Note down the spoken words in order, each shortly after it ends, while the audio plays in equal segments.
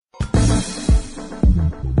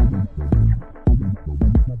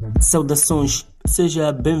Saudações,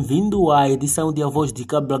 seja bem-vindo à edição de A Voz de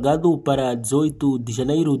Cabo Delgado para 18 de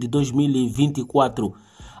janeiro de 2024.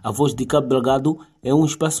 A Voz de Cabo Delgado é um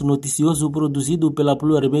espaço noticioso produzido pela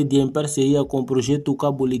Plurimédia em parceria com o projeto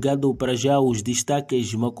Cabo Ligado. Para já os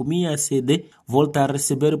destaques: Macomia CD volta a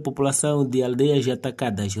receber população de aldeias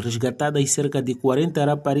atacadas, resgatadas cerca de 40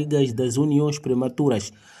 raparigas das uniões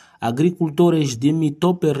prematuras. Agricultores de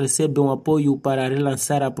Mitope recebem apoio para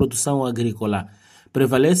relançar a produção agrícola.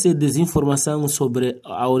 Prevalece desinformação sobre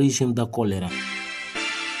a origem da cólera.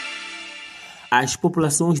 As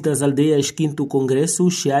populações das aldeias 5º Congresso,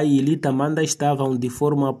 Xai e Litamanda estavam de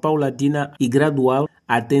forma paulatina e gradual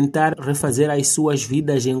a tentar refazer as suas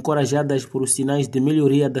vidas, encorajadas por sinais de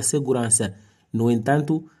melhoria da segurança. No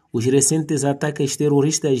entanto, os recentes ataques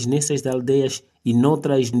terroristas nessas aldeias e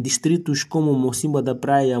noutros distritos como Mocimboa da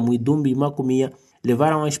Praia, Muidumbe e Macomia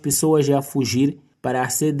levaram as pessoas a fugir para a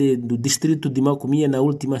sede do distrito de Macomia na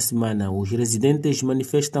última semana. Os residentes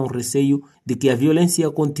manifestam receio de que a violência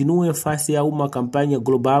continue face a uma campanha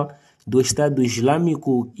global do Estado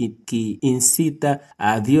Islâmico que incita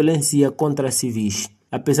a violência contra civis.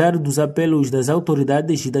 Apesar dos apelos das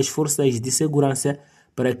autoridades e das forças de segurança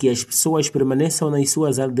para que as pessoas permaneçam nas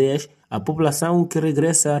suas aldeias, a população que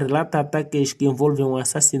regressa relata ataques que envolvem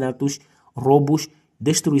assassinatos, roubos,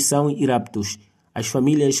 destruição e raptos. As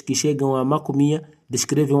famílias que chegam a Macomia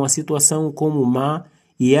descrevem a situação como má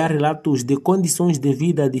e há relatos de condições de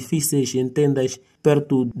vida difíceis em tendas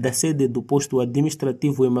perto da sede do posto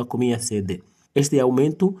administrativo em Macomia sede. Este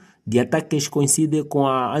aumento de ataques coincide com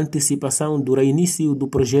a antecipação do reinício do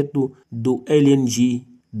projeto do LNG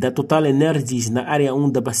da Total Energies na área 1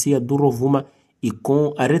 da bacia do Rovuma e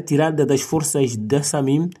com a retirada das forças da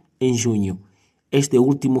SAMIM em junho. Este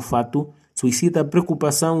último fato suscita a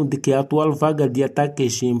preocupação de que a atual vaga de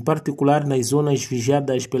ataques, em particular nas zonas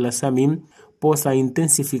vigiadas pela SAMIM, possa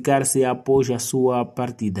intensificar-se após a sua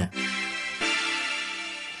partida.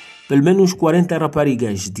 Pelo menos 40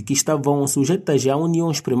 raparigas de que estavam sujeitas a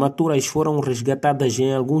uniões prematuras foram resgatadas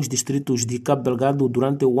em alguns distritos de Cabo Delgado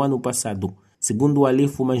durante o ano passado. Segundo o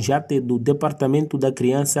Alifo Manjate, do Departamento da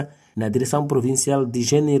Criança, na Direção Provincial de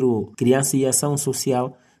Gênero, Criança e Ação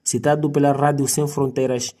Social, citado pela Rádio Sem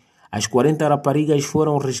Fronteiras, as 40 raparigas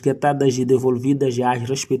foram resgatadas e devolvidas às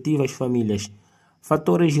respectivas famílias.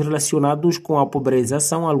 Fatores relacionados com a pobreza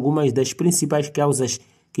são algumas das principais causas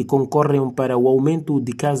que concorrem para o aumento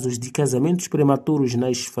de casos de casamentos prematuros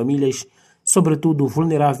nas famílias, sobretudo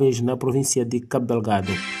vulneráveis na província de Cabo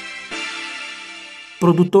Delgado.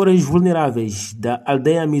 Produtores vulneráveis da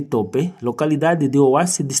aldeia Mitope, localidade de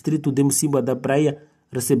Oace, distrito de Mocimboa da Praia,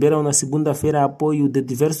 receberam na segunda-feira apoio de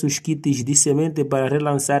diversos kits de semente para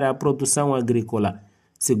relançar a produção agrícola.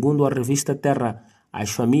 Segundo a revista Terra, as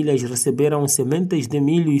famílias receberam sementes de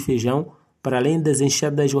milho e feijão, para além das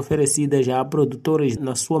enxadas oferecidas a produtores,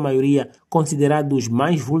 na sua maioria considerados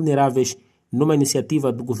mais vulneráveis, numa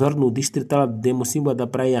iniciativa do governo distrital de Mocimboa da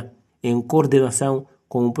Praia, em coordenação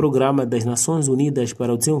com o Programa das Nações Unidas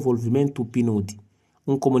para o Desenvolvimento PNUD.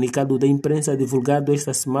 Um comunicado da imprensa divulgado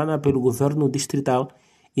esta semana pelo governo distrital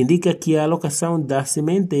indica que a alocação da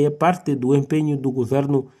semente é parte do empenho do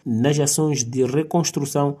governo nas ações de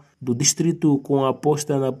reconstrução do distrito com a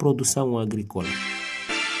aposta na produção agrícola.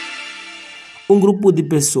 Um grupo de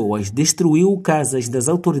pessoas destruiu casas das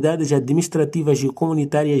autoridades administrativas e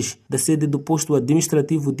comunitárias da sede do posto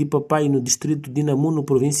administrativo de Papai no distrito de Namuno,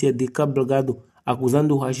 província de Cabo Delgado,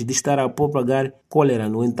 acusando-as de estar a propagar cólera.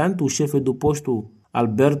 No entanto, o chefe do posto,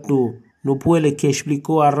 Alberto Nopuele, que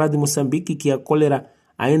explicou à Rádio Moçambique que a cólera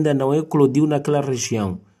ainda não eclodiu naquela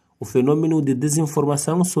região. O fenômeno de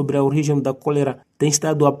desinformação sobre a origem da cólera tem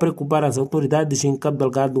estado a preocupar as autoridades em Cabo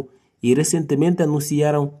Delgado e recentemente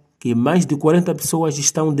anunciaram que mais de 40 pessoas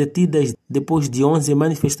estão detidas depois de 11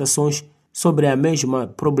 manifestações sobre a mesma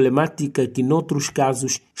problemática, que noutros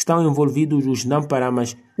casos estão envolvidos os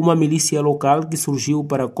Namparamas, uma milícia local que surgiu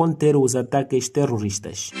para conter os ataques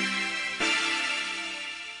terroristas.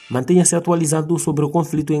 Mantenha-se atualizado sobre o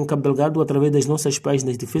conflito em Cabo Delgado através das nossas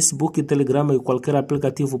páginas de Facebook, Telegram e qualquer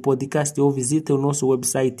aplicativo podcast, ou visite o nosso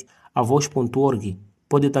website avoz.org.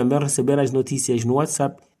 Pode também receber as notícias no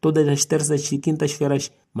WhatsApp todas as terças e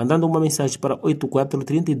quintas-feiras, mandando uma mensagem para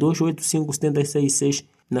 8432857666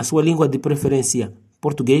 na sua língua de preferência: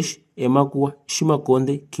 português, Emakua,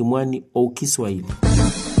 Chimaconde, Kimwani ou Kiswahili.